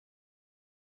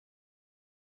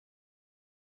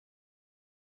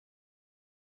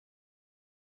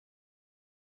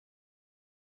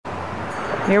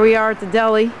Here we are at the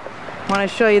deli. Want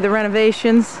to show you the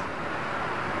renovations.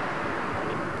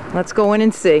 Let's go in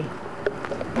and see.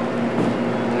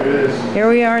 There it is. Here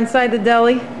we are inside the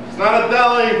deli. It's not a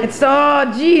deli. It's,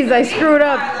 oh geez, I screwed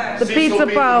up. The pizza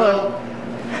parlor.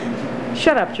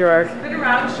 Shut up, Gerard. Spin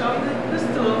around, show them the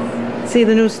stools. See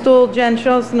the new stool, Jen?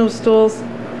 Show us the new stools.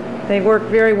 They work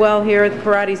very well here at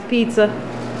Perrotti's Pizza.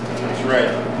 That's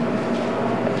right.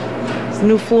 It's the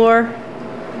new floor.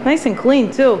 Nice and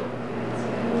clean, too.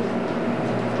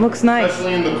 Looks nice.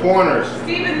 Especially in the corners.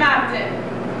 Steven mapped it.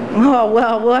 Oh,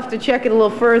 well, we'll have to check it a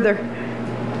little further.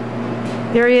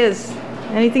 There he is.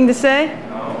 Anything to say?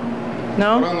 No.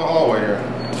 No? Put on the hallway here.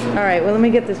 All right, well, let me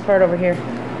get this part over here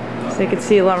so you can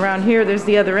see a lot around here. There's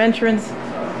the other entrance.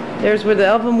 There's where the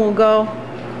oven will go.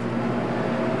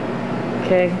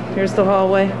 Okay, here's the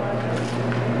hallway.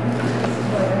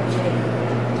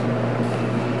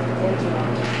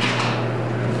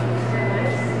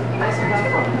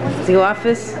 The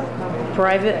office,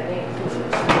 private.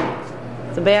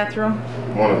 The bathroom.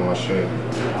 One of them, I'll show you.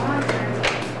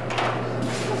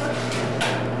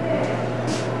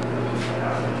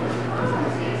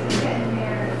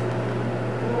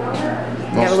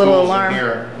 No Got a little stools in alarm.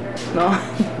 here. No.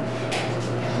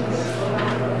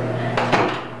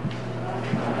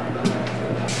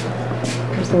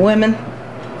 There's the women.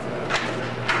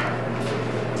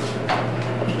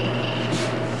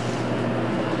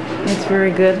 It's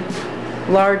very good.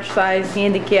 Large size,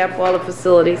 handicap, all the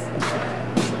facilities.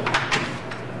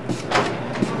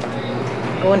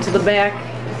 Go into the back.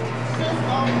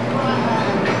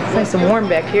 It's nice and warm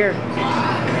back here.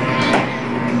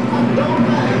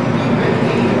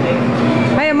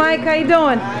 Hiya, Mike, how you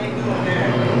doing?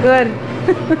 Good.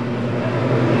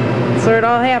 That's where it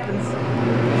all happens.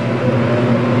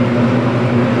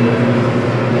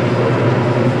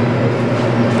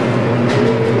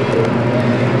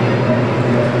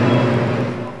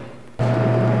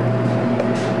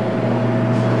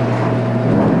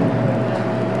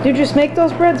 Did you just make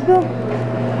those breads, Bill? I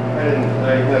didn't.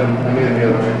 I made them the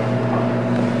other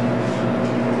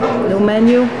way. No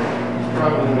menu.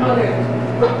 Probably.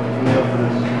 Meal for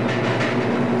this.